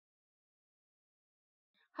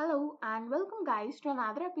Hello and welcome guys to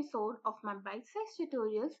another episode of my bite-sized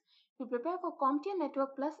tutorials to prepare for CompTIA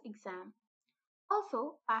Network Plus exam.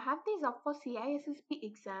 Also, I have these up for CISSP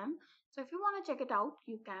exam, so if you want to check it out,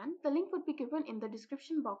 you can. The link would be given in the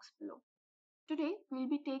description box below. Today, we'll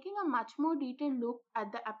be taking a much more detailed look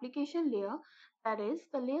at the application layer, that is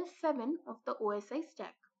the layer 7 of the OSI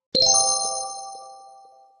stack.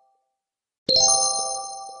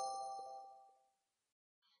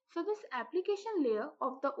 So this application layer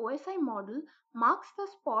of the OSI model marks the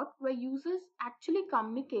spot where users actually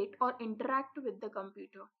communicate or interact with the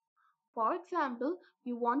computer. For example,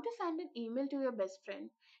 you want to send an email to your best friend.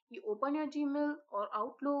 You open your Gmail or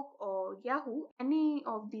Outlook or Yahoo, any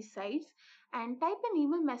of these sites, and type an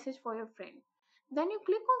email message for your friend. Then you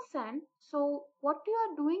click on send. So, what you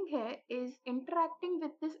are doing here is interacting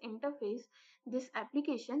with this interface, this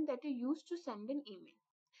application that you use to send an email.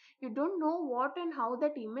 You don't know what and how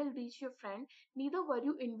that email reached your friend, neither were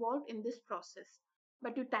you involved in this process.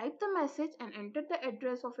 But you type the message and enter the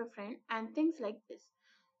address of your friend and things like this.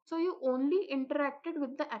 So you only interacted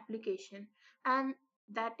with the application, and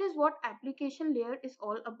that is what application layer is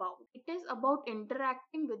all about. It is about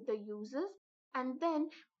interacting with the users and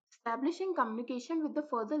then establishing communication with the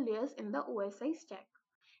further layers in the OSI stack.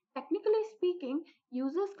 Technically speaking,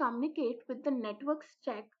 users communicate with the network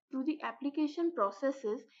stack through the application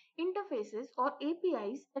processes, interfaces, or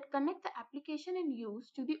APIs that connect the application in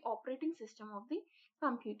use to the operating system of the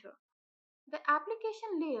computer. The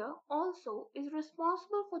application layer also is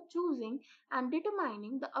responsible for choosing and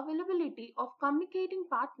determining the availability of communicating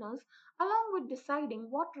partners along with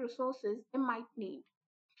deciding what resources they might need.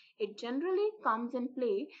 It generally comes in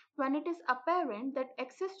play when it is apparent that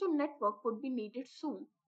access to network would be needed soon.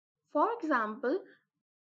 For example,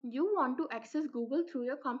 you want to access Google through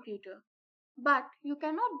your computer, but you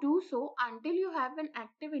cannot do so until you have an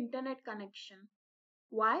active internet connection.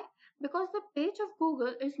 Why? Because the page of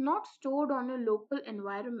Google is not stored on a local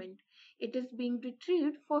environment. It is being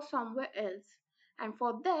retrieved for somewhere else. And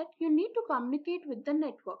for that, you need to communicate with the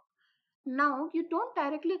network. Now, you don't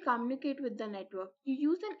directly communicate with the network. You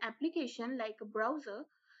use an application like a browser,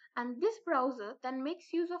 and this browser then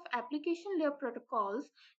makes use of application layer protocols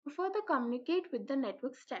to further communicate with the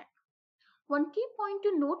network stack. One key point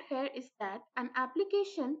to note here is that an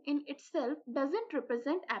application in itself doesn't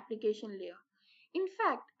represent application layer. In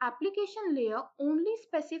fact, application layer only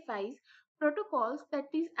specifies protocols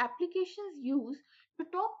that these applications use to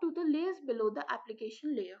talk to the layers below the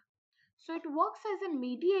application layer. So it works as a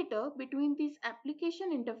mediator between these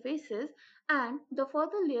application interfaces and the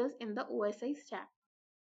further layers in the OSI stack.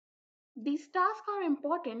 These tasks are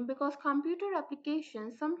important because computer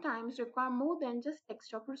applications sometimes require more than just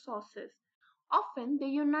desktop resources. Often, they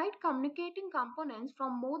unite communicating components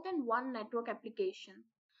from more than one network application.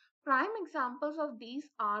 Prime examples of these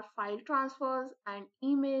are file transfers and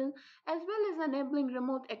email, as well as enabling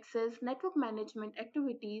remote access, network management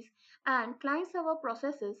activities, and client server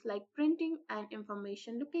processes like printing and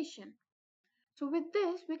information location. So, with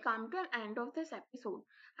this, we come to an end of this episode.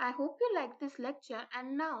 I hope you liked this lecture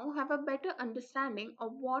and now have a better understanding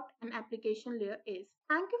of what an application layer is.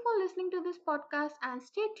 Thank you for listening to this podcast and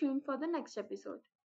stay tuned for the next episode.